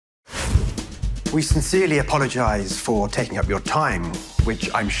We sincerely apologize for taking up your time, which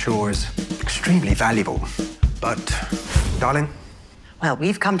I'm sure is extremely valuable. But, darling? Well,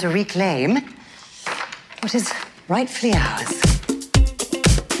 we've come to reclaim what is rightfully ours.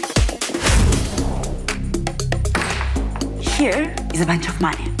 Here is a bunch of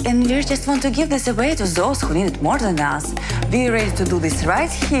money. And we just want to give this away to those who need it more than us. We're ready to do this right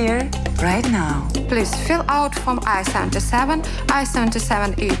here, right now. Please fill out Form I-77,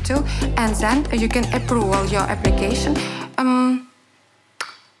 I-77E2, and then you can approve your application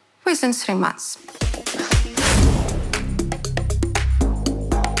within 3 months.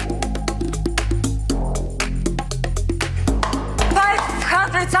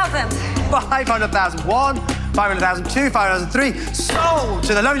 $500,000. 500,000 won, 500,000 two, 500,003. Sold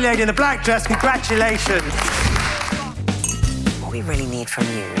to the lovely lady in the black dress. Congratulations. What we really need from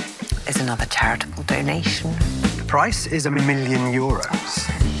you is another charitable donation. The price is €1 million.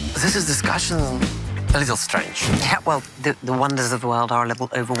 This is discussion a little strange. Yeah, well, the wonders of the world are a little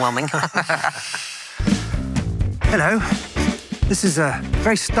overwhelming. Hello. This is a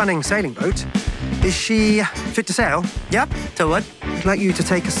very stunning sailing boat. Is she fit to sail? Yep. So what? I'd like you to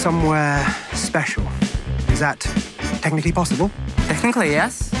take us somewhere special. Is that technically possible? Technically,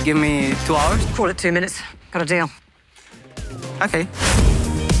 yes. Give me 2 hours. Call it 2 minutes. Got a deal. Okay.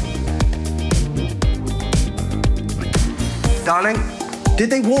 Darling, did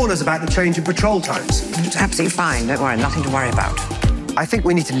they warn us about the change in patrol times? It's absolutely fine. Don't worry. Nothing to worry about. I think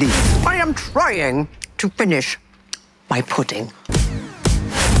we need to leave. I am trying to finish my pudding.